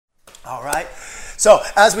All right. So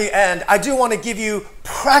as we end, I do want to give you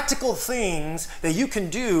practical things that you can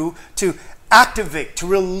do to activate, to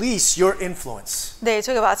release your influence. 네,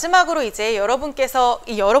 저희가 마지막으로 이제 여러분이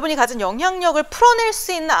가진 영향력을 풀어낼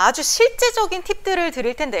수 있는 아주 실제적인 팁들을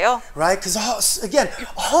드릴 텐데요. Right? Because again,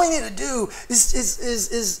 all you need to do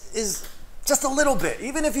is just a little bit.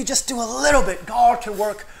 Even if you just do a little bit, God can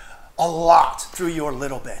work a lot through your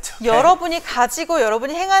little bit. Okay? 여러분이 가지고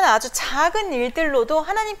여러분이 행하는 아주 작은 일들로도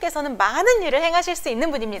하나님께서는 많은 일을 행하실 수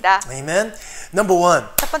있는 분입니다. Amen. Number one.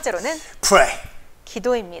 첫 번째로는 Pray.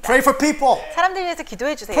 기도입니다. Pray for people. 사람들 위해서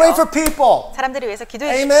기도해 주세요. Pray for people. 사람들을 위해서 기도해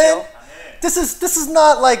Amen. 주십시오. This is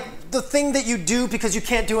not like the thing that you do because you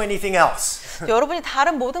can't do anything else. 여러분이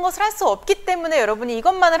다른 모든 것을 할 수 없기 때문에 여러분이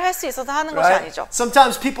이것만을 할 수 있어서 하는 것이 Right? 아니죠.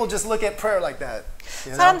 Sometimes people just look at prayer like that.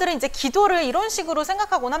 You know? 사람들은 이제 기도를 이런 식으로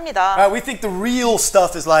생각하곤 합니다. Right? We think the real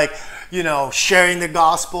stuff is like, sharing the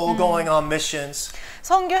gospel, going on missions.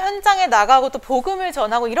 선교 현장에 나가고 또 복음을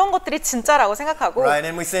전하고 이런 것들이 진짜라고 생각하고 Right?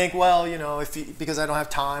 And we think, well, because I don't have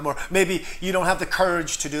time, or maybe you don't have the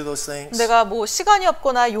courage to do those things. 내가 뭐 시간이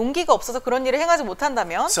없거나 용기가 없어서 그런 일을 행하지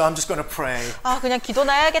못한다면 So I'm just going to pray. 그냥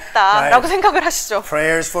기도나 해야겠다라고 생각을 하시죠.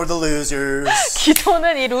 Prayers for the losers.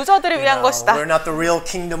 기도는 이 루저들을 위한 것이다. We're not the real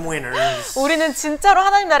kingdom winners. 우리는 진짜로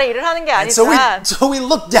하나님 나라의 일을 하는 게 And so 아니지만 we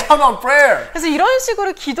look down on prayer. 그래서 이런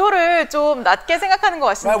식으로 기도를 좀 낮게 생각하는 것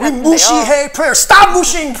같습니다. Right? We 무시해 prayer. Stop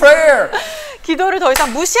mushing prayer. 기도를 더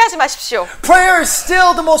이상 무시하지 마십시오. Prayer is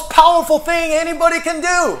still the most powerful thing anybody can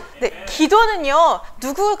do. 네, 기도는요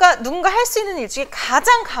누군가 할 수 있는 일 중에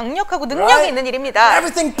가장 강력하고 능력이 Right? 있는 일입니다.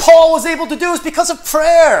 Everything Paul was able to do is because of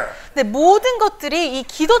prayer. 네, 모든 것들이 이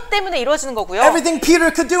기도 때문에 이루어지는 거고요. Everything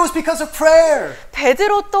Peter could do is because of prayer.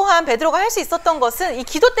 베드로가 할 수 있었던 것은 이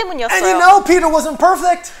기도 때문이었어요. And you know Peter wasn't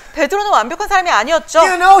perfect. 베드로는 완벽한 사람이 아니었죠.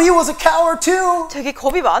 You know he was a coward too. 되게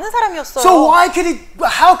겁이 많은 사람이었어요. So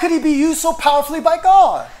how could he be used so powerfully by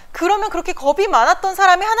God? 그러면 그렇게 겁이 많았던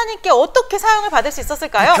사람이 하나님께 어떻게 사용을 받을 수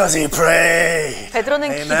있었을까요? Because he prayed.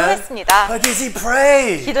 베드로는 Amen. 기도했습니다. Because he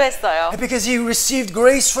prayed. 기도했어요. Because he received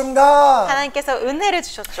grace from God. 하나님께서 은혜를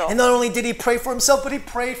주셨죠. And not only did he pray for himself, but he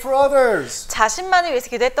prayed for others. 자신만을 위해서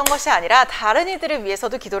기도했던 것이 아니라 다른 이들을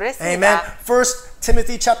위해서도 기도를 했습니다. Amen. 1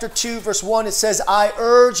 Timothy chapter 2 verse 1 it says, I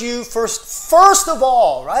urge you first of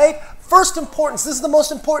all, right? First importance. This is the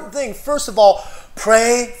most important thing. First of all,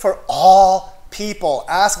 pray for all people.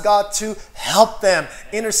 Ask God to help them,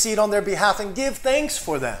 intercede on their behalf, and give thanks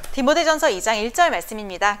for them. 디모데전서 2장 1절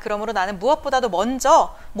말씀입니다. 그러므로 나는 무엇보다도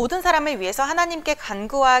먼저 모든 사람을 위해서 하나님께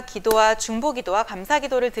간구와 기도와 중보기도와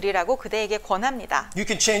감사기도를 드리라고 그대에게 권합니다. You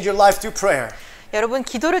can change your life through prayer. 여러분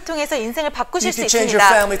기도를 통해서 인생을 바꾸실 You 수 can change your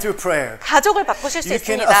있습니다. family through prayer. 가족을 바꾸실 수 You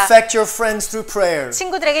can 있습니다. affect your friends through prayer.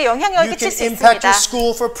 친구들에게 영향력을 You 끼칠 can 수 impact 있습니다. your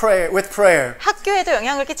school with prayer. 학교에도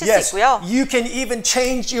영향을 끼칠 수 Yes, 있고요. you can even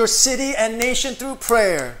change your city and nation through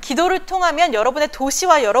prayer. 기도를 통하면 여러분의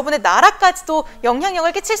도시와 여러분의 나라까지도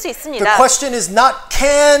영향력을 끼칠 수 The 있습니다. question is not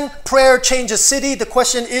can prayer change a city? The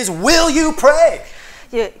question is will you pray?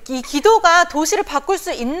 예, 이 기도가 도시를 바꿀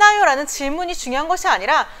수 있나요? 라는 질문이 중요한 것이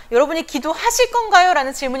아니라 여러분이 기도하실 건가요?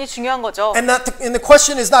 라는 질문이 중요한 거죠. And the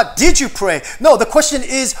question is not did you pray? No, the question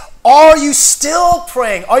is are you still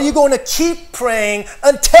praying? Are you going to keep praying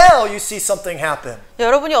until you see something happen?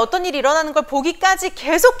 여러분이 어떤 일이 일어나는 걸 보기까지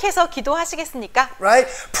계속해서 기도하시겠습니까?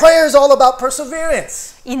 Right? Prayer is all about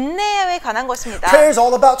perseverance. 인내에 관한 것입니다. Prayer is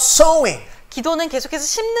all about sowing. 기도는 계속해서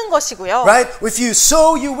심는 것이고요. Right? If you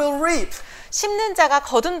sow, you will reap. 심는 자가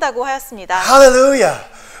거둔다고 하였습니다. Hallelujah.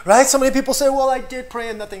 Right? So many people say, well, I did pray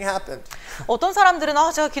and nothing happened. 어떤 사람들은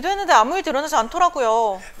제가 기도했는데 아무 일도 일어나지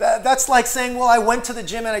않더라고요. That's like saying, well, I went to the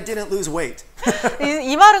gym and I didn't lose weight.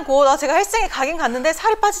 이 말은 곧 제가 헬스장에 가긴 갔는데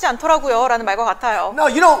살이 빠지지 않더라고요 라는 말과 같아요. No,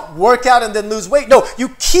 you don't work out and then lose weight. No,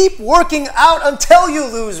 you keep working out until you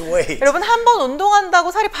lose weight. 여러분 한 번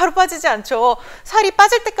운동한다고 살이 바로 빠지지 않죠. 살이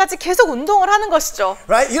빠질 때까지 계속 운동을 하는 것이죠.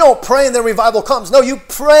 Right? You don't pray and then revival comes. No, you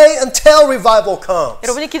pray until revival comes.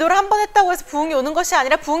 여러분이 기도를 한 번 했다고 해서 부흥이 오는 것이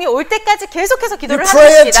아니라 부흥이 올 때까지 계속해서 You 기도를 하는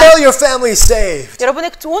pray 것입니다. until your family is saved.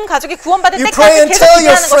 여러분의 온 가족이 구원받을 You pray 때까지 계속 until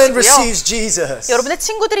your 기도하는 friend 것이고요. receives Jesus. 여러분의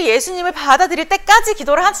친구들이 예수님을 받아들일 때까지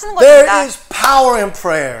기도를 하시는 There 것입니다. is power in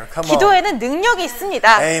prayer. Come on. 기도에는 능력이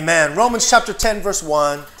있습니다. Amen. Romans chapter 10 verse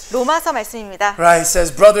 1. 로마서 말씀입니다. Right, it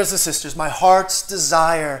says, brothers and sisters, my heart's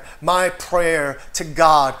desire, my prayer to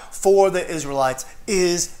God for the Israelites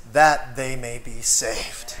is that they may be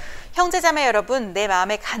saved. 형제자매 여러분, 내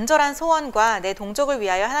마음의 간절한 소원과 내 동족을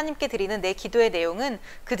위하여 하나님께 드리는 내 기도의 내용은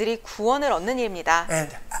그들이 구원을 얻는 일입니다.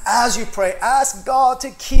 And as you pray, ask God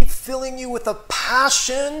to keep filling you with a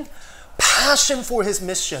passion for His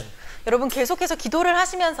mission. 여러분 계속해서 기도를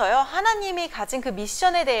하시면서요. 하나님이 가진 그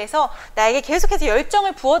미션에 대해서 나에게 계속해서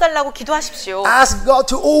열정을 부어달라고 기도하십시오. Ask God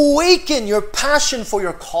to awaken your passion for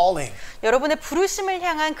your calling. 여러분의 부르심을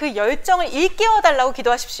향한 그 열정을 일깨워달라고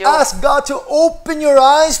기도하십시오. Ask God to open your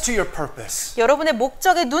eyes to your purpose. 여러분의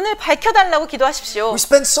목적에 눈을 밝혀달라고 기도하십시오. We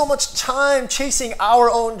spend so much time chasing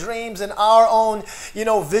our own dreams and our own,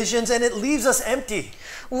 visions, and it leaves us empty.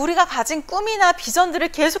 우리가 가진 꿈이나 비전들을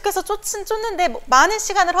계속해서 쫓는데 많은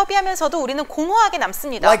시간을 허비하면서도 우리는 공허하게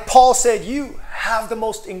남습니다. Like Paul said, you have the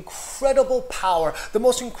most incredible power, the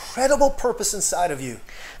most incredible purpose inside of you.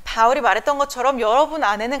 바울이 말했던 것처럼 여러분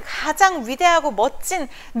안에는 가장 위대하고 멋진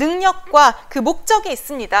능력과 그 목적이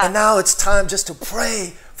있습니다. And now it's time just to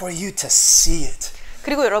pray for you to see it.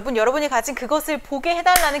 그리고 여러분이 가진 그것을 보게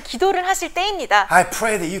해달라는 기도를 하실 때입니다. I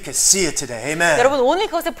pray that you can see it today. Amen. 여러분 오늘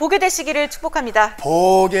그것을 보게 되시기를 축복합니다.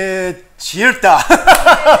 보게 지었다.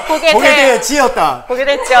 보게 보게 되 지었다. 보게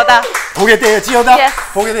될지어다. 보게 되 지었다. Yes.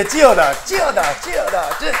 보게 되 지었다.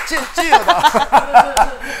 지었다.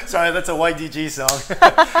 Sorry, that's a YDG song.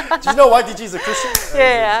 Do you know YDG is a Christian?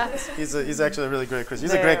 Yeah. He's actually a really great Christian.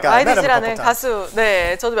 He's a great guy. YDG라는 가수,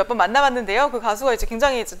 가수, 저도 몇 번 만나봤는데요. 그 가수가 이제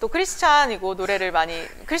굉장히 또 크리스찬이고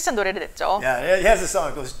크리스찬 노래를 냈죠. Yeah, he has a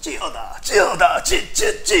song that goes 지어다, 지어다,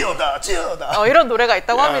 지어다, 지어다. 이런 노래가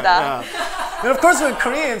있다고 합니다. And of course, with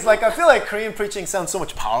Koreans, I feel like Korean preaching sounds so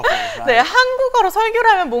much powerful. Right? 네, 한국어로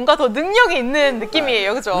설교를 하면 뭔가 더 능력이 있는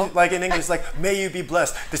느낌이에요, 그죠? Like in English, like may you be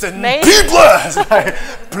blessed. They said be blessed.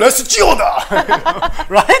 Blessed 지어다.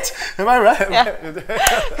 Right? Am I right?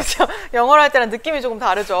 그죠? 영어로 할 때랑 느낌이 조금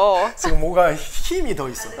다르죠. 지금 뭔가 힘이 더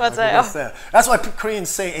있어요. 맞아요. That's why Koreans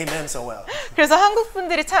say amen so well. 그래서 한국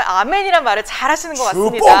분들이 참 아멘이란 말을 잘하시는 것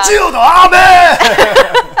같습니다. 축복지어다 아멘.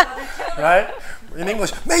 Right? In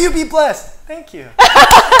English, may you be blessed. Thank you.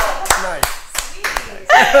 Nice.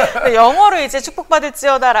 네, 영어로 이제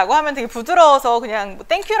축복받을지어다라고 하면 되게 부드러워서 그냥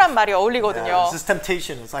땡큐란 말이 어울리거든요. Yeah, this is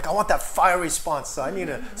temptation. It's like I want that fire response, so I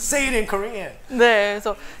need to say it in Korean. 네,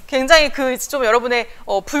 그래서 굉장히 좀 여러분의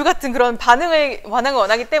불 같은 그런 반응을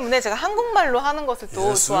원하기 때문에 제가 한국말로 하는 것을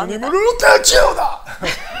또 좋아합니다. 예수님을 대지어다.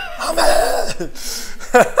 아멘.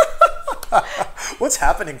 What's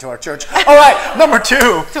happening to our church? All right, number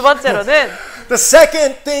 2. 두 번째로는 The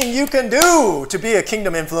second thing you can do to be a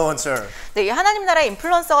kingdom influencer. 네, 이 하나님 나라의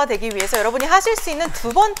인플루언서가 되기 위해서 여러분이 하실 수 있는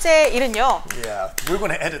두 번째 일은요. Yeah, we're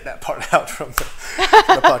going to edit that part out from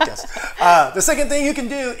the podcast. The second thing you can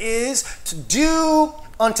do is to do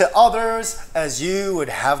unto others as you would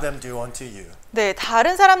have them do unto you. 네,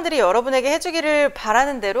 다른 사람들이 여러분에게 해주기를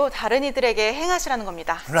바라는 대로 다른 이들에게 행하시라는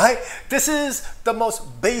겁니다. Right? This is the most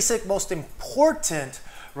basic, most important,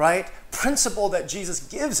 right, principle that Jesus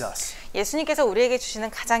gives us. 예수님께서 우리에게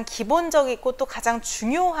주시는 가장 기본적이고 또 가장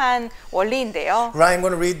중요한 원리인데요. Right, I'm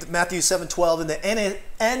going to read Matthew 7:12 in the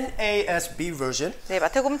NASB version. 네,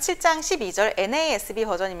 마태복음 7장 12절 NASB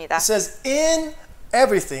버전입니다. It says, "In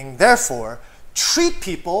everything, therefore, treat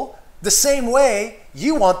people the same way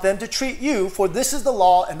you want them to treat you, for this is the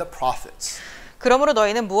law and the prophets." 그러므로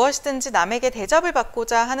너희는 무엇이든지 남에게 대접을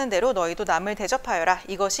받고자 하는 대로 너희도 남을 대접하여라.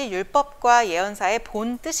 이것이 율법과 예언사의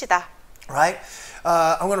본 뜻이다. Right?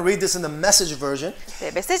 I'm going to read this in the Message version.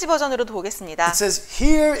 네, 메시지 버전으로도 보겠습니다. It says,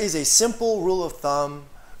 "Here is a simple rule of thumb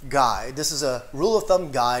guide." This is a rule of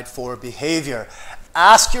thumb guide for behavior.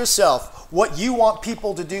 Ask yourself what you want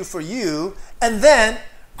people to do for you, and then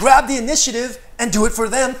grab the initiative and do it for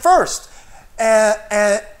them first.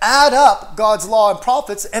 And add up God's law and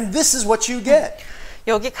prophets, and this is what you get.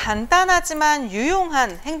 여기 간단하지만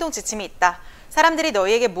유용한 행동 지침이 있다. 사람들이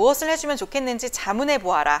너희에게 무엇을 해주면 좋겠는지 자문해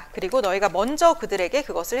보아라. 그리고 너희가 먼저 그들에게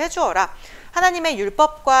그것을 해주어라. 하나님의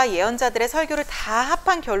율법과 예언자들의 설교를 다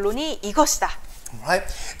합한 결론이 이것이다. Right?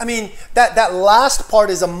 I mean, that last part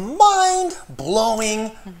is a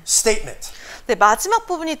mind-blowing statement. 네, 마지막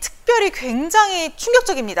부분이 특별히 굉장히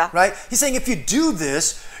충격적입니다. Right? He's saying if you do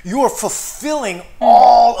this, you are fulfilling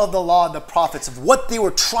all of the law and the prophets of what they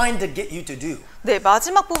were trying to get you to do. 네,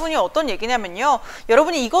 마지막 부분이 어떤 얘기냐면요.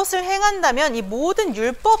 여러분이 이것을 행한다면 이 모든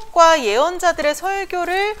율법과 예언자들의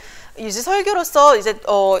설교로서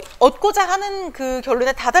얻고자 하는 그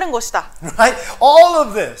결론에 다다른 것이다. Right? All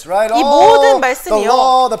of this, right? 이 all 모든 말씀이요. the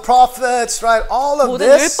law, the prophets, right? All of 모든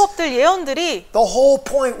this. 율법들, 예언들이 The whole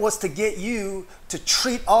point was to get you to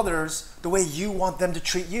treat others the way you want them to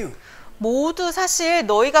treat you. 모두 사실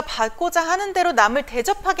너희가 받고자 하는 대로 남을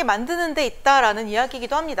대접하게 만드는 데 있다라는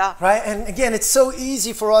이야기이기도 합니다. Right? And again, it's so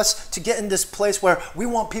easy for us to get in this place where we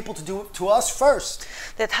want people to do it to us first.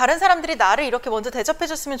 네, 다른 사람들이 나를 이렇게 먼저 대접해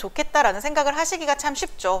줬으면 좋겠다라는 생각을 하시기가 참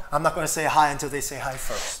쉽죠. I'm not going to say hi until they say hi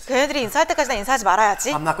first. 걔네들이 인사할 때까지 난 인사하지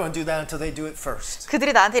말아야지. I'm not going to do that until they do it first.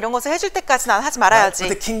 그들이 나한테 이런 것을 해줄 때까지 난 하지 Right? 말아야지.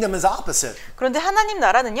 But the kingdom is opposite. 그런데 하나님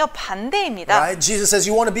나라는요 반대입니다. Right? Jesus says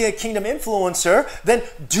you want to be a kingdom influencer, then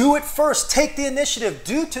do it first. Take the initiative.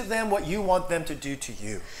 Do to them what you want them to do to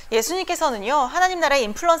you. 예수님께서는요 하나님 나라의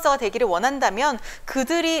인플루언서가 되기를 원한다면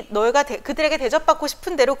그들이 너희가 그들에게 대접받고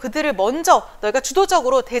싶은 대로 그들을 먼저 너희가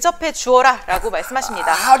주도적으로 대접해 주어라라고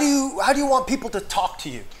말씀하십니다. How do you want people to talk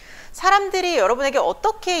to you? 사람들이 여러분에게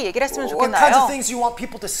어떻게 얘기를 했으면 What kinds of 좋겠나요? things you want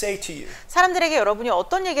people to say to you? 사람들에게 여러분이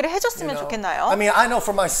어떤 얘기를 해줬으면 좋겠나요? I mean, I know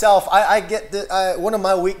for myself, I get one of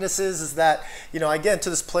my weaknesses is that I get into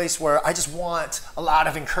this place where I just want a lot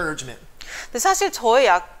of encouragement. 근데 사실 저의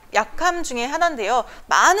약함 중에 하나인데요.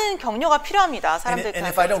 많은 격려가 필요합니다. And 사람들한테.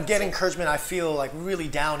 if I don't get encouragement, I feel like really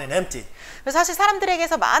down and empty. 그래서 사실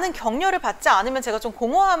사람들에게서 많은 격려를 받지 않으면 제가 좀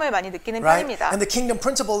공허함을 많이 느끼는 Right? 편입니다. And the kingdom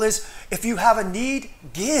principle is if you have a need,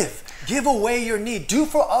 give away your need. Do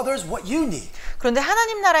for others what you need. 그런데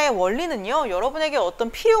하나님 나라의 원리는요. 여러분에게 어떤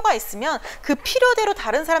필요가 있으면 그 필요대로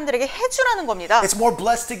다른 사람들에게 해주라는 겁니다. It's more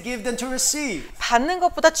blessed to give than to receive. 받는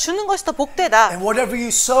것보다 주는 것이 더 복되다. And whatever you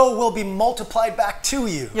sow will be multiplied back to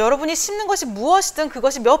you. 여러분이 심는 것이 무엇이든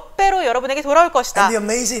그것이 몇 배로 여러분에게 돌아올 것이다. And the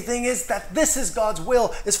amazing thing is that this is God's will,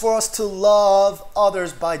 is for us to love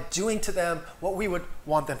others by doing to them what we would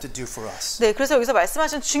want them to do for us. 네, 그래서 여기서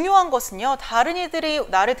말씀하신 중요한 것은요. 다른 이들이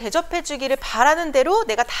나를 대접해 주기를 바라는 대로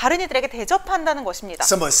내가 다른 이들에게 대접한다는 것입니다.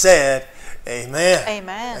 Somebody said, Amen.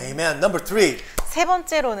 Amen. Amen. Number 3, 세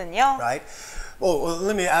번째로는요. right? Well,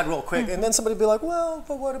 let me add real quick, and then somebody be like, "Well,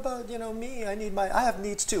 but what about me? I have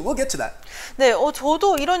needs too." We'll get to that. 네,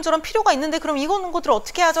 저도 이런저런 필요가 있는데 그럼 이거는 것들을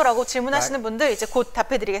어떻게 하죠라고 질문하시는 분들 이제 곧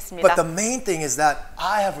답해드리겠습니다. But the main thing is that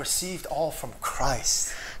I have received all from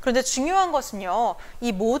Christ. 그런데 중요한 것은요,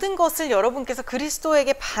 이 모든 것을 여러분께서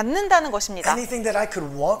그리스도에게 받는다는 것입니다. Anything that I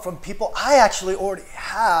could want from people, I actually already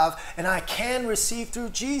have, and I can receive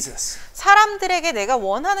through Jesus. 사람들에게 내가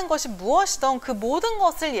원하는 것이 무엇이든 그 모든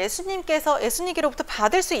것을 예수님께로부터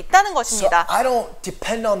받을 수 있다는 So 것입니다. I don't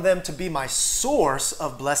depend on them to be my source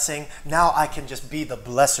of blessing. Now I can just be the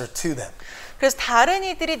blesser to them. 그래서 다른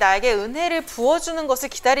이들이 나에게 은혜를 부어주는 것을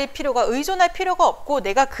기다릴 필요가 의존할 필요가 없고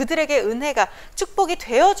내가 그들에게 은혜가 축복이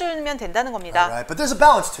되어주면 된다는 겁니다. Right? But there's a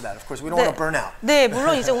balance to that. Of course, we don't want to burn out. 네,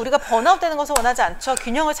 물론 이제 우리가 번아웃되는 것을 원하지 않죠.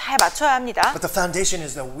 균형을 잘 맞춰야 합니다. But the foundation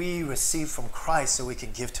is that we receive from Christ so we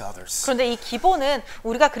can give to others. 그런데 이 기본은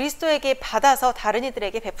우리가 그리스도에게 받아서 다른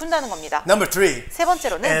이들에게 베푼다는 겁니다. Number 3, 세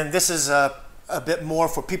번째로는 and this is a bit more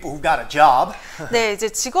for people who got a job. 네, 이제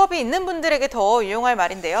직업이 있는 분들에게 더 유용할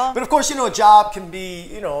말인데요. But of course, a job can be,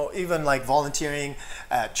 even like volunteering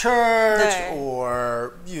at church 네.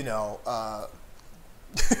 or,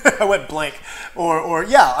 I went blank. Or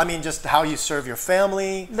yeah, I mean just how you serve your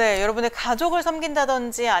family. 네, 여러분의 가족을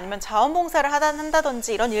섬긴다든지 아니면 자원봉사를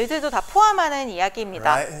한다든지 이런 일들도 다 포함하는 이야기입니다.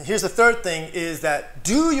 Right? And here's the third thing is that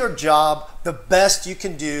do your job the best you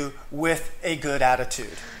can do with a good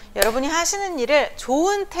attitude. 여러분이 하시는 일을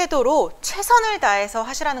좋은 태도로 최선을 다해서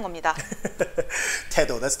하시라는 겁니다.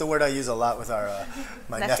 태도, that's the word I use a lot with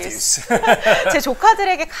my nephews. 제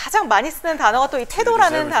조카들에게 가장 많이 쓰는 단어가 또 이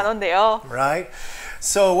태도라는 단어인데요. Right?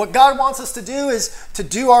 So what God wants us to do is to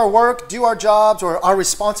do our work, do our jobs or our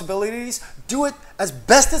responsibilities, do it as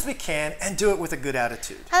best as we can and do it with a good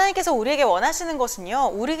attitude. 하나님께서 우리에게 원하시는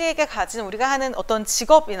것은요, 우리가 하는 어떤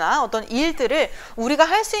직업이나 어떤 일들을 우리가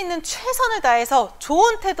할 수 있는 최선을 다해서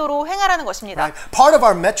좋은 태도로 행하라는 것입니다. Right? Part of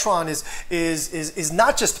our metron is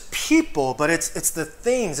not just people, but it's the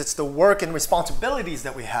things, it's the work and responsibilities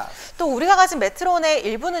that we have. 또 우리가 가진 메트론의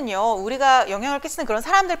일부는요, 우리가 영향을 끼치는 그런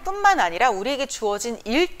사람들뿐만 아니라 우리에게 주어진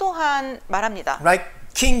일 또한 말합니다. Right?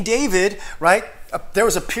 King David, right? There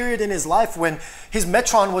was a period in his life when his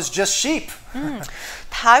metron was just sheep.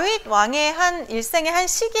 다윗 왕의 일생의 한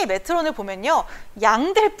시기의 메트론을 보면요,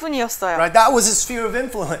 양들뿐이었어요. Right? That was his sphere of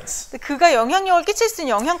influence. 그가 영향력을 끼칠 수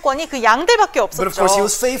있는 영향권이 그 양들밖에 But of course he 없었죠.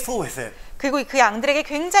 was faithful with it. 그리고 그 양들에게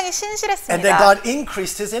굉장히 And then 신실했습니다. God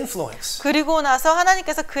increased his influence. 그리고 나서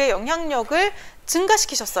하나님께서 그의 영향력을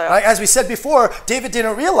증가시키셨어요. Right? As we said before, David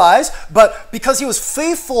didn't realize, but because he was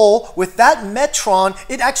faithful with that metron,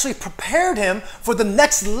 it actually prepared him for the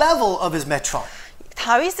next level of his metron.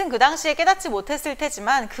 다윗은 그 당시에 깨닫지 못했을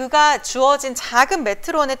테지만 그가 주어진 작은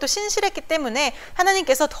메트론에 또 신실했기 때문에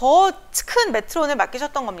하나님께서 더 큰 메트론을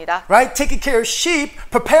맡기셨던 겁니다. Right? Taking care of sheep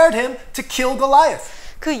prepared him to kill Goliath.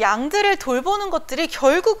 그 양들을 돌보는 것들이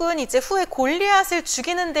결국은 이제 후에 골리앗을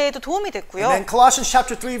죽이는 데에도 도움이 됐고요. And then Colossians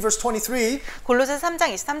chapter 3 verse 23. 골로새서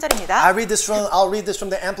 3장 23절입니다. I'll read this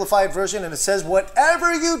from the Amplified version, and it says,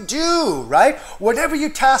 whatever you do, right? Whatever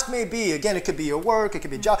your task may be. Again, it could be your work, it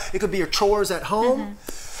could be a job, it could be your chores at home,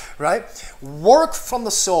 right? Work from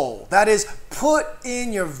the soul. That is, put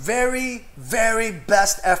in your very, very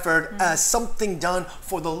best effort as something done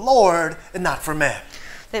for the Lord and not for man.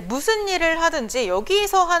 네, 무슨 일을 하든지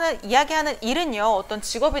여기서 이야기하는 일은요, 어떤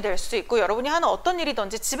직업이 될 수도 있고 여러분이 하는 어떤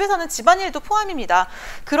일이든지 집에서는 집안일도 포함입니다.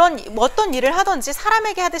 그런 어떤 일을 하든지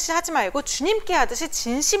사람에게 하듯이 하지 말고 주님께 하듯이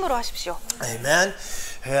진심으로 하십시오. Amen.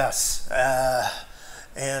 Yes.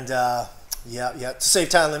 To save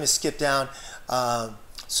time, let me skip down.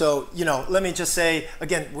 So, let me just say,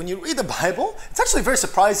 again, when you read the Bible, it's actually very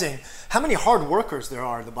surprising how many hard workers there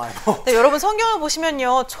are in the Bible. 네, 여러분 성경을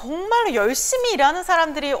보시면요, 정말로 열심히 일하는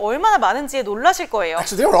사람들이 얼마나 많은지에 놀라실 거예요.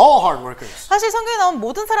 Actually, they were all hard workers. 사실 성경에 나온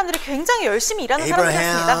모든 사람들이 굉장히 열심히 일하는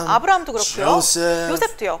사람들이었습니다. 아브라함도 그렇고요.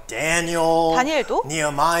 요셉도요. Daniel. 다니엘도.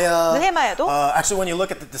 Nehemiah. 느헤마야도. Actually, when you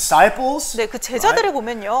look at the disciples, 네, 그 제자들을 right?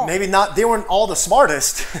 보면요. Maybe not, they weren't all the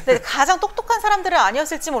smartest. 네, 가장 똑똑한 사람들은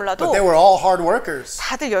아니었을지 몰라도 But they were all hard workers.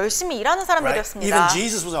 다들 열심히 일하는 사람들이었습니다. Right? Even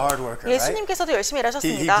Jesus was a hard worker. 예수님께서도 열심히 He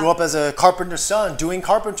일하셨습니다. grew up as a carpenter's son, doing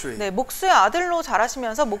carpentry. 네, 목수의 아들로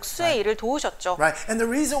자라시면서 목수의 일을 도우셨죠. Right, and the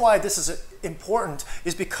reason why this is important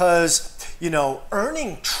is because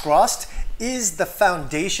earning trust is the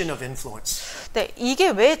foundation of influence. 네, 이게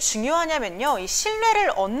왜 중요하냐면요, 이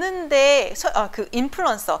신뢰를 얻는데 그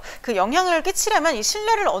인플루언서, 그 영향을 끼치려면 이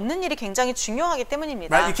신뢰를 얻는 일이 굉장히 중요하기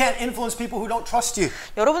때문입니다. Right, you can't influence people who don't trust you.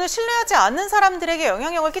 여러분을 신뢰하지 않는 사람들에게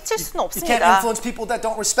영향력을 끼칠 수는 You 없습니다. can't influence people that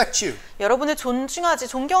don't respect you. 여러분을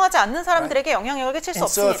존경하지 않는 사람들에게 영향력을 끼칠 수 And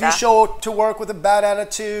so if 없습니다. you show up to work with a bad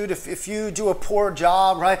attitude, if you do a poor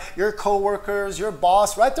job, right, your coworkers, your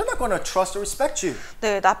boss, right, they're not going to trust or respect you.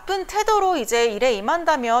 네, 나쁜 태도로 이제 일에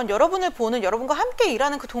임한다면 여러분을 보는 여러분과 함께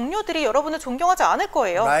일하는 그 동료들이 여러분을 존경하지 않을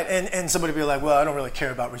거예요. Right, and somebody be like, well, I don't really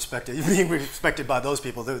care about being respected by those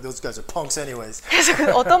people. Those guys are punks, anyways.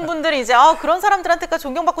 그래서 어떤 분들이 이제 그런 사람들한테까지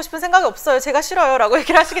존경받고 싶은 생각이 없어요. 제가 싫어요라고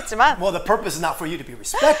얘기를 하시겠지만. Well, the purpose is not for you to be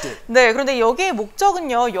respected. 네, 그런데 여기의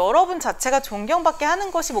목적은요, 여러분 자체가 존경받게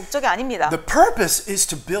하는 것이 목적이 아닙니다. The purpose is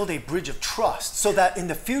to build a bridge of trust, so that in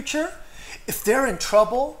the future, if they're in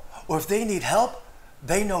trouble or if they need help,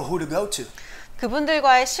 they know who to go to.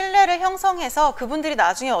 그분들과의 신뢰를 형성해서 그분들이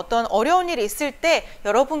나중에 어떤 어려운 일이 있을 때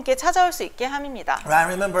여러분께 찾아올 수 있게 함입니다. I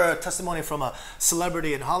remember a testimony from a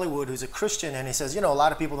celebrity in Hollywood who's a Christian, and he says, a lot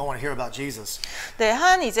of people don't want to hear about Jesus. 네,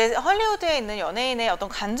 한 이제 헐리우드에 있는 연예인의 어떤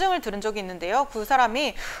간증을 들은 적이 있는데요. 그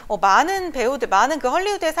사람이 많은 배우들, 많은 그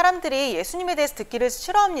헐리우드의 사람들이 예수님에 대해서 듣기를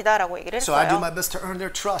싫어합니다라고 얘기를 So I do 했어요. my best to earn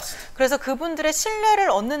their trust. 그래서 그분들의 신뢰를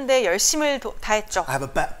얻는데 열심을 다했죠. I have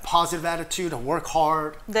a positive attitude, I work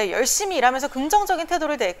hard. 네, 열심히 일하면서 긍정적인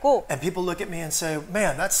태도를 대했고. And people look at me and say,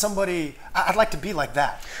 man, that's somebody, I'd like to be like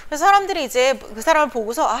that. 그래서 사람들이 이제 그 사람을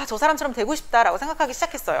보고서 저 사람처럼 되고 싶다라고 생각하기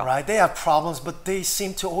시작했어요. Right? They have problems, but they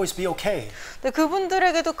seem to always be okay. 네,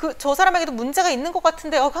 그분들에게도 저 사람에게도 문제가 있는 것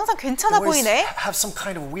같은데 항상 괜찮아 Always 보이네. have some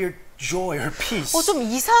kind of weird joy or peace. 좀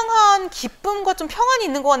이상한 기쁨과 좀 평안이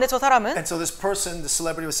있는 것 같네, 저 사람은. And so this person, the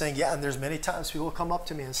celebrity, was saying, yeah, and there's many times people will come up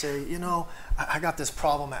to me and say, I got this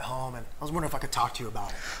problem at home, and I was wondering if I could talk to you about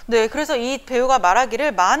it. 네, 그래서 이 배우가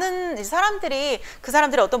말하기를 많은 사람들이 그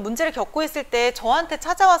사람들이 어떤 문제를 겪고 있을 때 저한테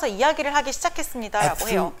찾아와서 이야기를 하기 시작했습니다라고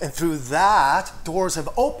해요. And through that, doors have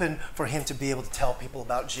opened for him to be able to tell people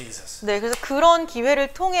about Jesus. 네, 그래서 그런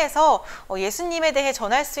기회를 통해서 예수님에 대해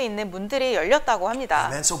전할 수 있는 문들이 열렸다고 합니다.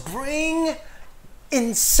 Amen. So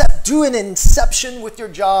do an inception with your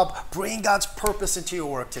job. Bring God's purpose into your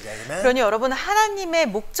work today. Amen. 그러니 여러분 하나님의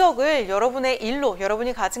목적을 여러분의 일로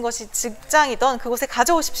여러분이 가진 것이 직장이든 그곳에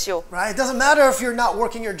가져오십시오. Right? It doesn't matter if you're not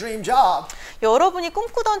working your dream job. 여러분이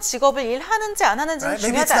꿈꾸던 직업을 일하는지 안 하는지는 Right?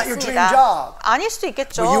 Maybe 중요하지 it's not your dream 않습니다. job. 아닐 수도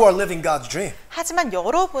있겠죠. But you are living God's dream. 하지만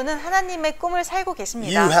여러분은 하나님의 꿈을 살고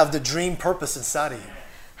계십니다. You have the dream purpose inside of you.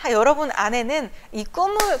 여러분 안에는 이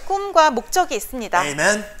꿈과 목적이 있습니다.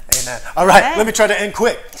 Amen. Amen. All right, Amen. let me try to end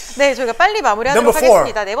quick. 네, 저희가 빨리 마무리하도록 Number 4.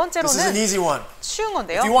 하겠습니다. 네 This is an 번째로는 easy one. 쉬운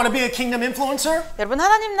건데요. If you want to be a kingdom influencer, 여러분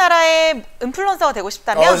하나님 나라의 인플루언서가 되고 this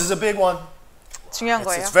싶다면 is a big one. 중요한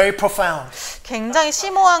거예요. It's very profound. 굉장히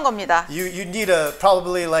심오한 겁니다. You need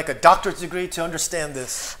probably like a doctorate degree to understand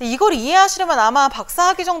this. 이걸 이해하시려면 아마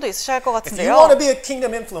박사학위 정도 있으셔야 할 것 If you want to 같은데요. be a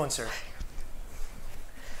kingdom influencer,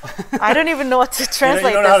 I don't even know what to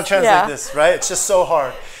translate you don't know how to this. translate Yeah. this, right? It's just so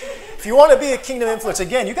hard. If you want to be a kingdom influence,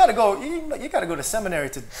 again, you got to go to seminary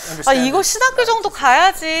to understand. 이거 this. 신학교 정도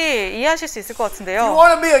가야지 이해하실 수 있을 것 If you 같은데요.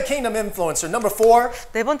 want to be a kingdom influencer, number 4,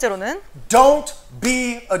 네 번째로는 don't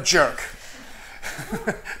be a jerk.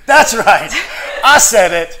 That's right. I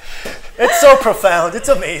said it. It's so profound. It's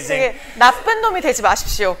amazing. 되게 나쁜 놈이 되지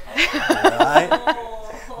마십시오. Right?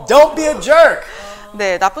 Don't be a jerk.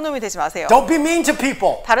 네, 나쁜 놈이 되지 마세요. Don't be mean to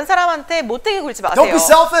people. 다른 사람한테 못되게 굴지 Don't 마세요. be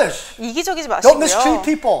selfish. 이기적이지 Don't mistreat 마시고요.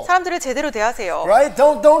 people. 사람들을 제대로 대하세요. Right?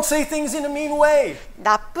 Don't say things in a mean way.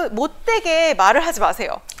 못되게 말을 하지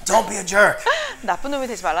마세요. Don't be a jerk. 나쁜 놈이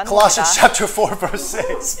되지 말라는 Colossians 겁니다. chapter 4 verse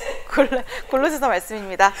 6. 골로새서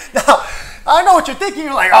말씀입니다. Now, I know what you're thinking.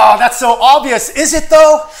 You're like, oh, that's so obvious. Is it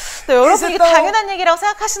though? 네, 여러분 이게 당연한 얘기라고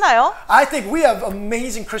생각하시나요? I think we have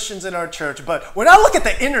amazing Christians in our church, but when I look at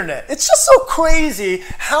the internet, it's just so crazy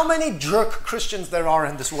how many jerk Christians there are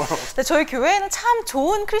in this world. 네, 저희 교회에는 참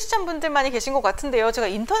좋은 크리스찬 분들만이 계신 것 같은데요. 제가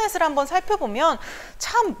인터넷을 한번 살펴보면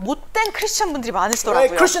참 못된 크리스찬 분들이 많으시더라고요.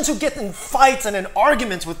 Right? Christians who get in fights and in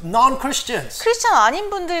arguments with non-Christians. 크리스찬 아닌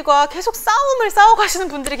분들과 계속 싸움을 싸워가시는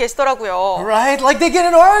분들이 계시더라고요. Right? Like they get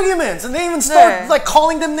in arguments and they even start 네. like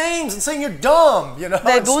calling them names and saying you're dumb, you know,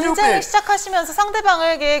 네, and 논쟁을 stupid. 시작하시면서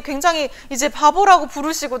상대방에게 굉장히 이제 바보라고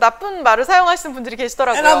부르시고 나쁜 말을 사용하시는 분들이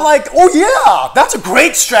계시더라고요. And I'm like, oh yeah, that's a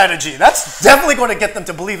great strategy. That's definitely going to get them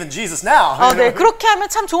to believe in Jesus now. 네, 그렇게 하면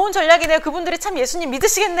참 좋은 전략이네요. 그분들이 참 예수님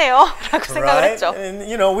믿으시겠네요. 라고 생각을 Right? 했죠. And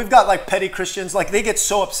you know, we've got like petty Christians, like they get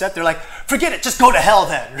so upset, they're like, forget it, just go to hell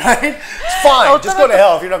then, right? It's fine, just go to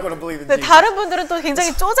hell if you're not going to believe in 네, Jesus. 다른 분들은 또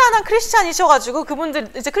굉장히 쪼잔한 크리스찬이셔가지고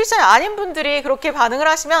그분들 이제 크리스찬이 아닌 분들이 그렇게 반응을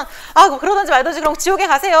하시면 그러든지 말든지 그럼 지옥에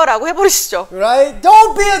가세요라고 해버리시죠. Right?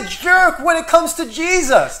 Don't be a jerk when it comes to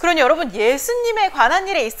Jesus. 그러니 여러분 예수님에 관한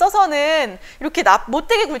일에 있어서는 이렇게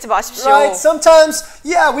못되게 굴지 마십시오. Right? Sometimes,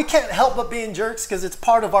 yeah, we can't help but being jerks because it's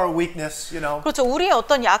part of our weakness, you know. 그렇죠. 우리의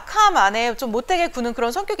어떤 약함 안에 좀 못되게 구는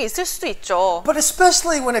그런 성격이 있을 수도 있죠. But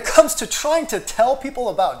especially when it comes to trying to tell people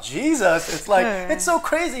about Jesus, it's like, it's so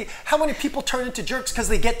crazy how many people turn into jerks because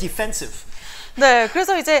they get defensive. 네,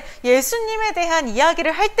 그래서 이제 예수님에 대한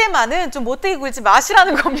이야기를 할 때만은 좀 못되게 굴지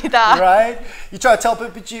마시라는 겁니다. Right? You try to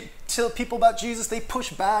tell people about Jesus, they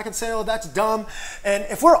push back and say, oh, that's dumb. And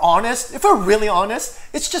if we're really honest,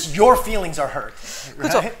 it's just your feelings are hurt.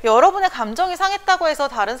 그렇죠. Right? 여러분의 감정이 상했다고 해서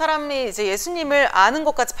다른 사람이 이제 예수님을 아는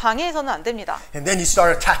것까지 방해해서는 안 됩니다. And then you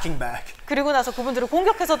start attacking back. 그리고 나서 그분들을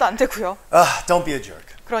공격해서도 안 되고요. Don't be a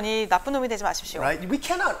jerk. 그러니 나쁜 놈이 되지 마십시오. Right? We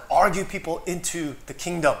cannot argue people into the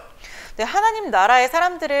kingdom. 네, 하나님 나라의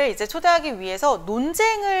사람들을 이제 초대하기 위해서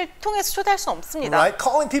논쟁을 통해서 초대할 수는 없습니다. Right?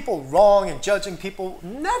 Calling people wrong and judging people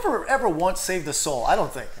never ever once saved a soul. I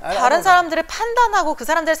don't think. 다른 사람들을 판단하고 그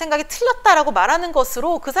사람들의 생각이 틀렸다라고 말하는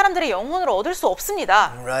것으로 그 사람들의 영혼을 얻을 수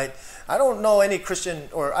없습니다. Right? I don't know any Christian,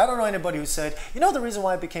 or I don't know anybody who said, you know, the reason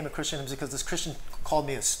why I became a Christian is because this Christian called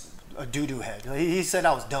me a doo-doo head. He said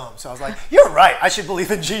I was dumb. So I was like, you're right. I should believe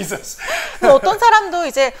in Jesus. 어떤 사람도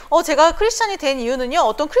이제 제가 크리스찬이 된 이유는요.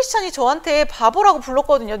 어떤 크리스찬이 저한테 바보라고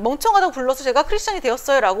불렀거든요. 멍청하다고 불러서 제가 크리스찬이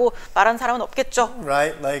되었어요라고 말하는 사람은 없겠죠.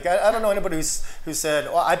 Right? Like I don't know anybody who said,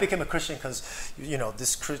 "Oh, I became a Christian because you know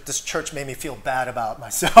this church made me feel bad about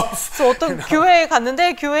myself." 그래서 어떤 교회에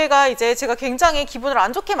갔는데 교회가 이제 제가 굉장히 기분을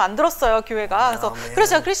안 좋게 만들었어요. 교회가. 그래서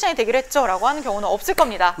제가 크리스찬이 되기로 했죠라고 하는 경우는 없을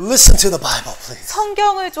겁니다. Listen to the Bible, please.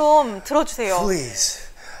 성경을 좀 들어주세요. Please.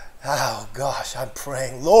 Oh gosh, I'm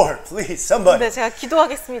praying. Lord, please, somebody. 네, 제가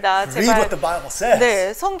기도하겠습니다. Read what the Bible says.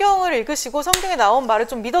 네, 성경을 읽으시고 성경에 나온 말을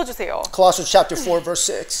좀 믿어주세요. Colossians chapter 4,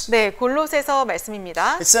 verse 6. 네, 골로새서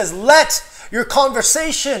말씀입니다. It says, let your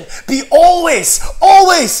conversation be always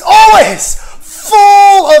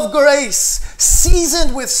full of grace,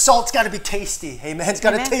 seasoned with salt. It's got to be tasty. Amen. It's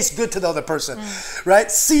got to taste good to the other person.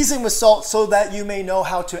 Right? Seasoned with salt so that you may know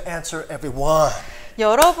how to answer everyone.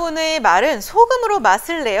 여러분의 말은 소금으로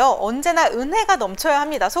맛을 내어 언제나 은혜가 넘쳐야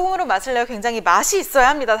합니다. 소금으로 맛을 내어 굉장히 맛이 있어야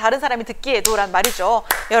합니다. 다른 사람이 듣기에도 란 말이죠.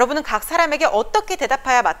 여러분은 각 사람에게 어떻게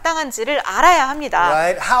대답해야 마땅한지를 알아야 합니다.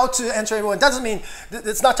 Right? How to answer everyone. Doesn't mean,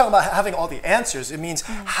 it's not talking about having all the answers. It means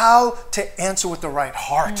how to answer with the right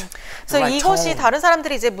heart. 그래서 이것이 다른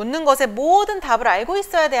사람들이 이제 묻는 것에 모든 답을 알고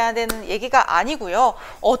있어야 되는 얘기가 아니고요.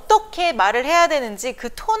 어떻게 말을 해야 되는지 그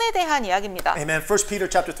톤에 대한 이야기입니다. Amen. 1 Peter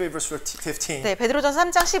chapter 3 verse 15. 네, 베드로전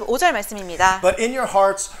 3장 15절 말씀입니다. But in your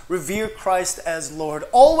hearts revere Christ as Lord.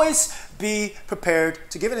 Always be prepared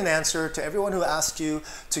to give an answer to everyone who asks you,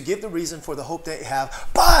 to give the reason for the hope that you have.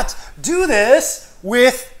 But do this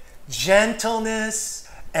with gentleness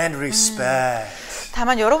and respect.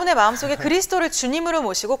 다만 여러분의 마음속에 그리스도를 주님으로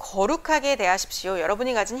모시고 거룩하게 대하십시오.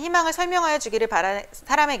 여러분이 가진 희망을 설명하여 주기를 바라는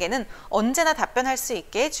사람에게는 언제나 답변할 수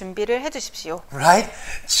있게 준비를 해두십시오. Right?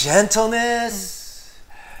 Gentleness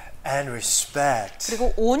and respect.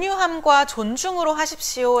 그리고 온유함과 존중으로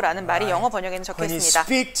하십시오라는 말이 영어 번역에는 적혀 When you 있습니다.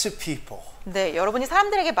 speak to people, 네, 여러분이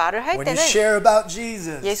사람들에게 말을 할 when you 때는 share about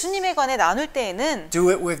Jesus, 예수님에 관해 나눌 때에는 do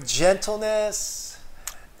it with gentleness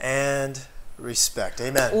and respect.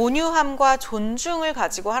 Amen. 온유함과 존중을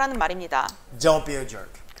가지고 하라는 말입니다. Don't be a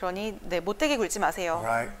jerk. 그러니 네, 못되게 굴지 마세요.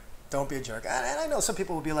 Right? Don't be a jerk. And I know some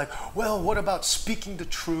people will be like, well, what about speaking the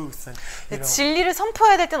truth? And you know, 진리를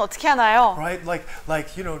선포해야 될 땐 어떻게 하나요? right?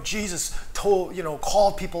 Like you know, Jesus told, you know,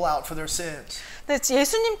 called people out for their sins. 네,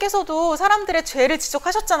 예수님께서도 사람들의 죄를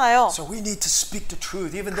지적하셨잖아요. So we need to speak the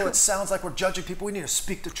truth. Even though it sounds like we're judging people, we need to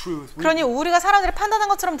speak the truth. 그러니 우리가 사람들을 판단한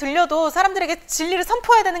것처럼 들려도 사람들에게 진리를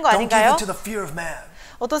선포해야 되는 거 Don't give 아닌가요? in to the fear of man.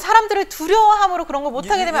 어떤 사람들을 두려워함으로 그런 거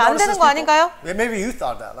못하게 되면 안 되는 거 아닌가요? Yeah, maybe you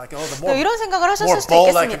thought that. Like, oh, the 네, more, 이런 생각을 하셨을 more 수도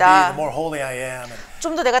bold I can be, the 있겠습니다. more holy I am. And,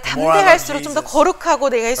 좀 더 내가 more I love 담대할수록 좀 더 Jesus. 거룩하고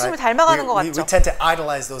내가 예수님을 right? 닮아가는 것 We 같죠. tend to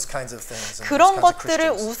idolize those kinds of things. And those 그런 kinds of 것들을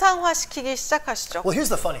Christians. 우상화시키기 시작하시죠. Well,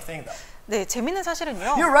 here's the funny thing, though. 네, 재밌는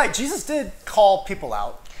사실은요. You're right. Jesus did call people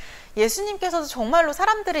out. 예수님께서도 정말로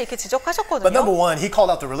사람들을 이렇게 But number 지적하셨거든요. one, he called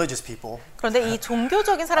out the religious people. 그런데 이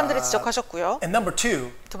종교적인 사람들을 지적하셨고요. And number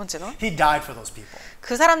two, 두 번째는 he died for those people.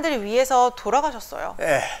 그 사람들을 위해서 돌아가셨어요.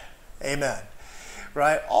 Amen.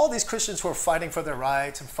 Right? All these Christians who are fighting for their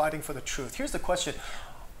rights and fighting for the truth. Here's the question.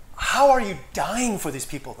 How are you dying for these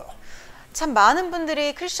people, though? 참 많은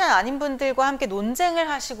분들이 크리스천 아닌 분들과 함께 논쟁을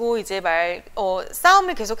하시고 이제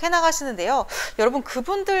싸움을 계속 해나가시는데요. 여러분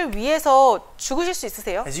그분들 위해서 죽으실 수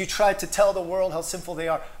있으세요? As you try to tell the world how sinful they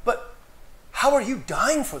are. But how are you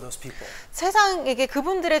dying for those people? 세상에게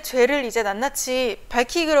그분들의 죄를 이제 낱낱이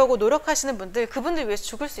밝히려고 노력하시는 분들, 그분들 위해서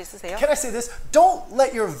죽을 수 있으세요? Can I say this? Don't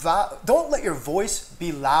let your voice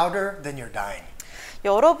be louder than you're dying.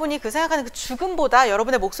 여러분이 그 생각하는 그 죽음보다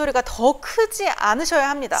여러분의 목소리가 더 크지 않으셔야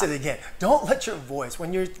합니다. Say it again. Don't let your voice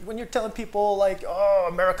when you're telling people like, oh,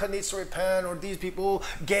 America needs to repent, or these people,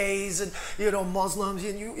 gays and you know Muslims,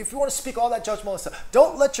 and if you want to speak all that judgmental stuff,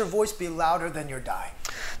 don't let your voice be louder than you're dying.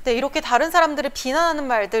 네, 이렇게 다른 사람들을 비난하는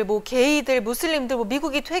말들, 뭐 게이들, 무슬림들, 뭐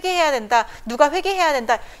미국이 회개해야 된다, 누가 회개해야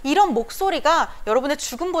된다, 이런 목소리가 여러분의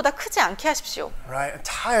죽음보다 크지 않게 하십시오. Right? I'm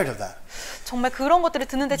tired of that. 정말 그런 것들을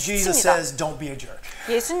듣는데 Jesus 지칩니다. says, don't be a jerk.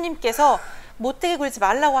 예수님께서 못되게 굴지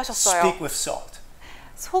말라고 하셨어요. Speak with salt.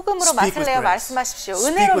 소금으로 Speak 맛을 with 내어 grace. 말씀하십시오.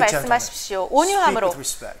 Speak 은혜로 with 말씀하십시오. gentleness. 온유함으로, Speak with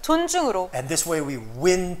respect. 존중으로. And this way we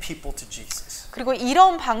win people to Jesus. 그리고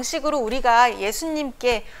이런 방식으로 우리가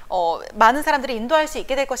예수님께 많은 사람들을 인도할 수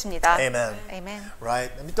있게 될 것입니다. Amen. 아멘.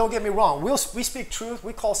 Right? I mean, don't get me wrong. We speak truth.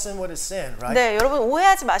 We call sin what is sin, right? 네, 여러분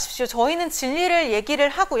오해하지 마십시오. 저희는 진리를 얘기를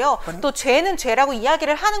하고요. 또 죄는 죄라고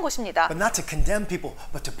이야기를 하는 것입니다. But not to condemn people,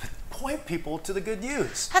 but to point people to the good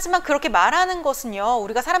news. 하지만 그렇게 말하는 것은요,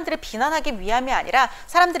 우리가 사람들을 비난하기 위함이 아니라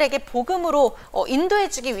사람들에게 복음으로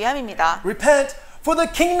인도해주기 위함입니다. Repent, for the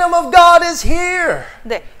kingdom of God is here.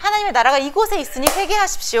 네, 하나님의 나라가 이곳에 있으니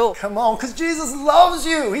회개하십시오. Come on, because Jesus loves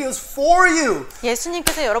you. He is for you.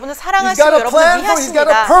 예수님께서 여러분을 He's 사랑하시고 got a 여러분을 plan for you. He's got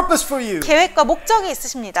a 위하십니다. purpose for you. 계획과 목적이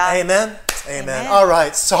있으십니다. Amen. Amen. Amen. All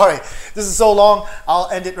right. Sorry. This is so long. I'll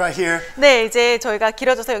end it right here. 네, 이제 저희가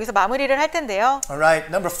길어져서 여기서 마무리를 할 텐데요. All right.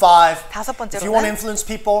 Number 5. 다섯 If you want to 번째로는 influence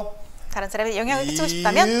people, 다른 사람에게 영향을 끼치고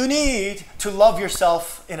싶다면 you need to love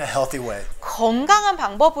yourself in a healthy way. 건강한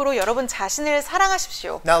방법으로 여러분 자신을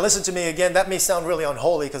사랑하십시오. Now listen to me again. That may sound really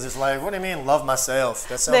unholy because it's like, what do you mean love myself?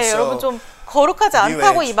 That sounds 네, 여러분 so. 좀 거룩하지 New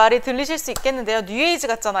않다고 age. 이 말이 들리실 수 있겠는데요. 뉴에이지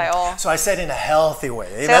같잖아요. So I said in a healthy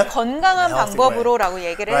way. Amen? 제가 건강한 In a healthy 방법으로라고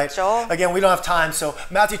way. 얘기를 Right? 했죠. Again, we don't have time. So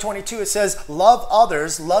Matthew 22, it says, love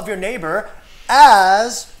others, love your neighbor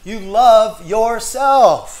as you love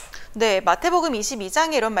yourself. 네, 마태복음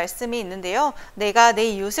 22장에 이런 말씀이 있는데요. 내가 내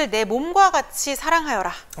이웃을 내 몸과 같이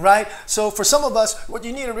사랑하여라. Right? So for some of us, what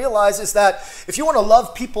you need to realize is that if you want to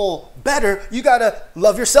love people better, you got to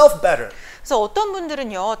love yourself better. 그래서 어떤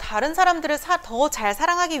분들은요, 다른 사람들을 더 잘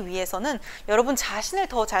사랑하기 위해서는 여러분 자신을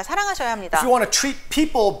더 잘 사랑하셔야 합니다. If you want to treat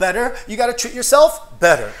people better, you got to treat yourself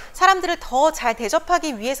better. 사람들을 더 잘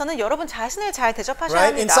대접하기 위해서는 여러분 자신을 잘 대접하셔야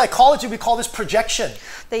Right? In 합니다. psychology, we call this projection.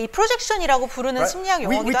 네, 이 프로젝션이라고 부르는 Right? 심리학 We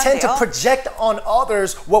용어기도 tend to 한데요. project on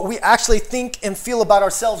others what we actually think and feel about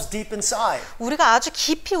ourselves deep inside. 우리가 아주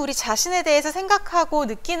깊이 우리 자신에 대해서 생각하고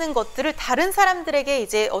느끼는 것들을 다른 사람들에게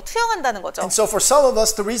이제 투영한다는 거죠. And so for some of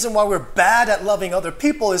us, the reason why we're bad at loving other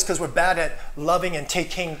people is because we're bad at loving and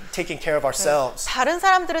taking care of ourselves. 다른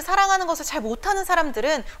사람들을 사랑하는 것을 잘 못하는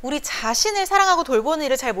사람들은 우리 자신을 사랑하고 돌보는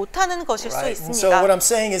일을 잘 못하는 것일 수 Right? And 있습니다. so what I'm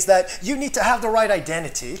saying is that you need to have the right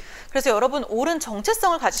identity. 그래서 여러분 옳은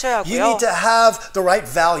정체성을 가지셔야 You 하고요. need to have the right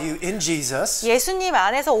value in Jesus. 예수님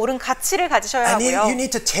안에서 옳은 가치를 가지셔야 And 하고요. you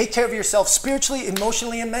need to take care of yourself spiritually,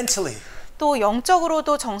 emotionally, and mentally. 또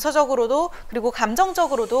영적으로도 정서적으로도 그리고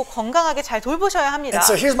감정적으로도 건강하게 잘 돌보셔야 합니다. And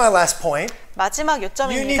so here's my last point. 마지막 You need to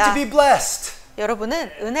요점입니다. be blessed.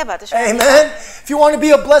 여러분은 은혜 받으셔야 합니다. Amen. If you want to be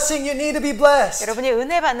a blessing, you need to be blessed. 여러분이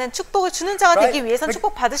은혜 받는 축복을 주는 자가 Right? 되기 위해서는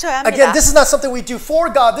축복 받으셔야 합니다. Again, this is not something we do for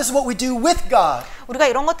God. This is what we do with God. 우리가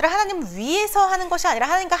이런 것들을 하나님 위해서 하는 것이 아니라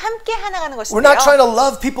하나님과 함께 해나가는 We're not trying 것인데요. to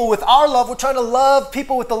love people with our love. We're trying to love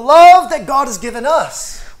people with the love that God has given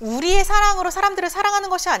us. 우리의 사랑으로 사람들을 사랑하는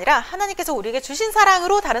것이 아니라 하나님께서 우리에게 주신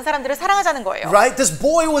사랑으로 다른 사람들을 사랑하자는 거예요. Right? This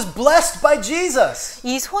boy was blessed by Jesus.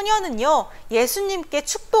 이 소녀는요, 예수님께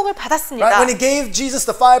축복을 받았습니다. Right? When he gave Jesus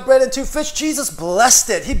the 5 bread and 2 fish, Jesus blessed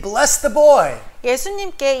it. He blessed the boy.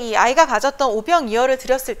 예수님께 이 아이가 가졌던 오병이어를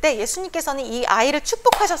드렸을 때 예수님께서는 이 아이를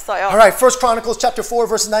축복하셨어요. All right, 1 Chronicles chapter 4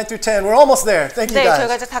 verses 9 through 10. We're almost there. Thank you 네, guys.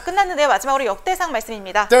 저희가 이제 다 끝났는데요. 마지막으로 역대상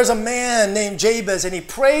말씀입니다. There's a man named Jabez and he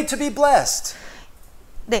prayed to be blessed.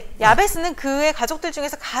 네, 야베스는 그의 가족들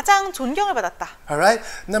중에서 가장 존경을 받았다. All right?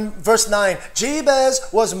 And then verse 9. Jabez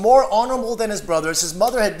was more honorable than his brothers. His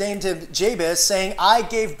mother had named him Jabez, saying, I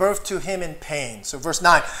gave birth to him in pain. So verse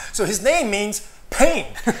 9. So his name means pain.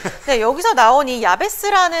 네, 여기서 나온 이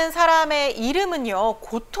야베스라는 사람의 이름은요,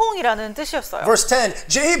 고통이라는 뜻이었어요. Verse 10,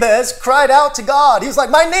 Jabez cried out to God. He was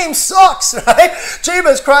like, my name sucks, right?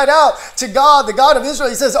 Jabez cried out to God, the God of Israel.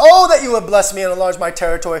 He says, oh, that you would bless me and enlarge my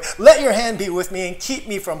territory. Let your hand be with me and keep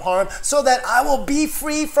me from harm so that I will be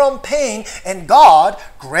free from pain. And God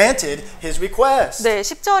granted his request. 네,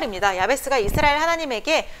 10절입니다. 야베스가 이스라엘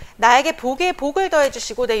하나님에게 나에게 복에 복을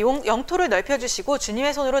더해주시고 내 영토를 넓혀주시고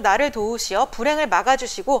주님의 손으로 나를 도우시어 불행을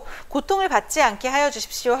막아주시고 고통을 받지 않게 하여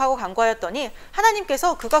주십시오 하고 간구하였더니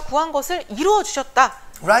하나님께서 그가 구한 것을 이루어 주셨다.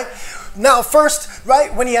 Right? Now first,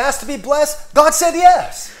 right, when he asked to be blessed, God said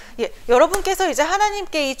yes. 예, 여러분께서 이제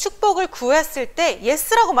하나님께 이 축복을 구했을 때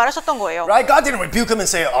예스라고 말하셨던 거예요. Right? God didn't rebuke him and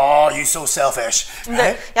say, oh, you so selfish.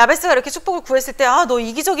 근데 야베스가 이렇게 축복을 구했을 때 아, 너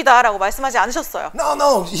이기적이다라고 말씀하지 않으셨어요.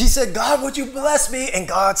 No. He said, God, would you bless me? And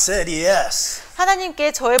God said yes.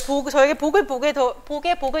 하나님께 저에게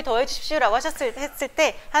복에 복을 더해 주십시오라고 했을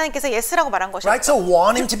때 하나님께서 예스라고 말한 것이었죠. Right? So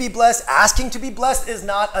wanting to be blessed, asking to be blessed is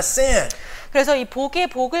not a sin. 그래서 이 복의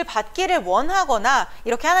복을 받기를 원하거나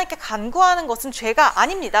이렇게 하나님께 간구하는 것은 죄가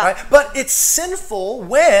아닙니다. Right? But it's sinful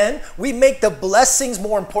when we make the blessings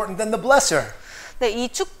more important than the blesser. 네, 이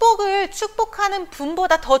축복을 축복하는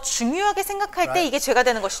분보다 더 중요하게 생각할 때 이게 죄가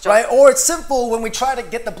되는 것이죠. Right? Or it's sinful when we try to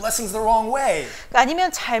get the blessings the wrong way.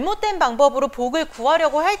 아니면 잘못된 방법으로 복을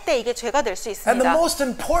구하려고 할 때 이게 죄가 될 수 And the 있습니다. most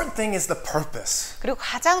important thing is the purpose. 그리고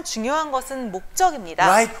가장 중요한 것은 목적입니다.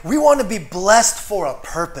 Right? We want to be blessed for a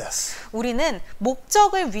purpose. 우리는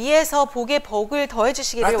목적을 위해서 복의 복을 더해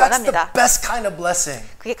주시기를 Right? That's the 원합니다. best kind of blessing.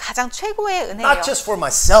 그게 가장 최고의 은혜예요. Not just for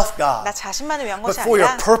myself, 나 God, 자신만을 위한 but 것이 for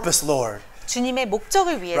your 아니라 purpose, Lord. 주님의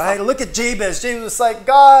목적을 위해서. Right? Look at Jabez. Jabez was like,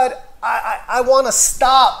 God, I want to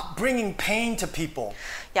stop bringing pain to people.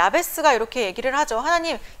 야베스가 이렇게 얘기를 하죠.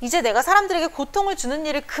 하나님, 이제 내가 사람들에게 고통을 주는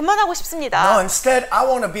일을 그만하고 싶습니다. No, instead, I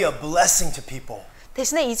want to be a blessing to people.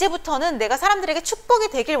 대신에 이제부터는 내가 사람들에게 축복이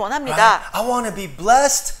되길 Right? 원합니다. I want to be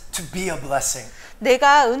blessed to be a blessing.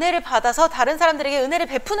 내가 은혜를 받아서 다른 사람들에게 은혜를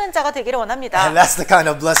베푸는 자가 되기를 원합니다. And that's the kind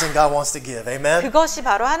of blessing God wants to give. Amen? 그것이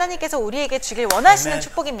바로 하나님께서 우리에게 주길 원하시는 Amen.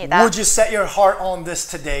 축복입니다. Would you set your heart on this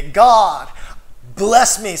today? God,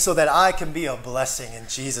 bless me so that I can be a blessing in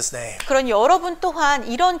Jesus' name. 그런 여러분 또한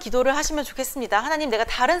이런 기도를 하시면 좋겠습니다. 하나님, 내가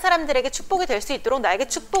다른 사람들에게 축복이 될 수 있도록 나에게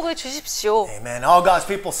축복을 주십시오. Amen. All God's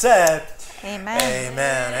people said, Amen.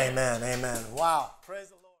 Amen, amen, amen. Wow. Praise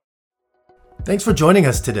the Lord. Thanks for joining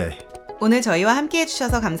us today. 오늘 저희와 함께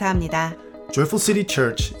해주셔서 감사합니다. Joyful City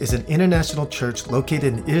Church is an international church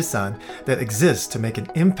located in Ilsan that exists to make an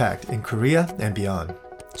impact in Korea and beyond.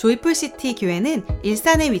 조이풀시티 교회는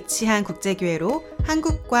일산에 위치한 국제교회로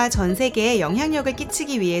한국과 전 세계에 영향력을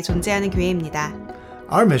끼치기 위해 존재하는 교회입니다.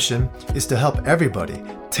 Our mission is to help everybody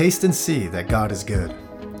taste and see that God is good.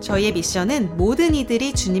 저희의 미션은 모든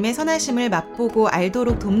이들이 주님의 선하심을 맛보고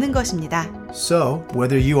알도록 돕는 것입니다. So,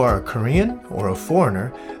 whether you are a Korean or a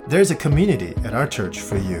foreigner, there's a community at our church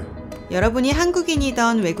for you. 여러분이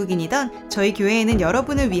한국인이든 외국인이든 저희 교회에는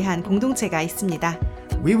여러분을 위한 공동체가 있습니다.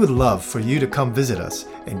 We would love for you to come visit us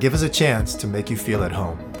and give us a chance to make you feel at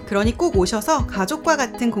home. 그러니 꼭 오셔서 가족과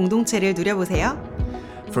같은 공동체를 누려보세요.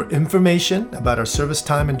 For information about our service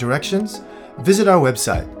time and directions, visit our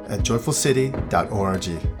website at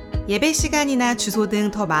joyfulcity.org. 예배 시간이나 주소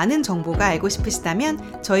등 더 많은 정보가 알고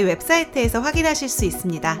싶으시다면 저희 웹사이트에서 확인하실 수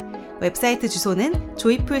있습니다. 웹사이트 주소는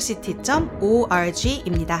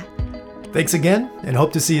joyfulcity.org입니다. Thanks again and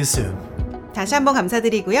hope to see you soon. 다시 한번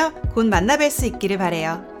감사드리고요. 곧 만나뵐 수 있기를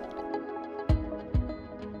바라요.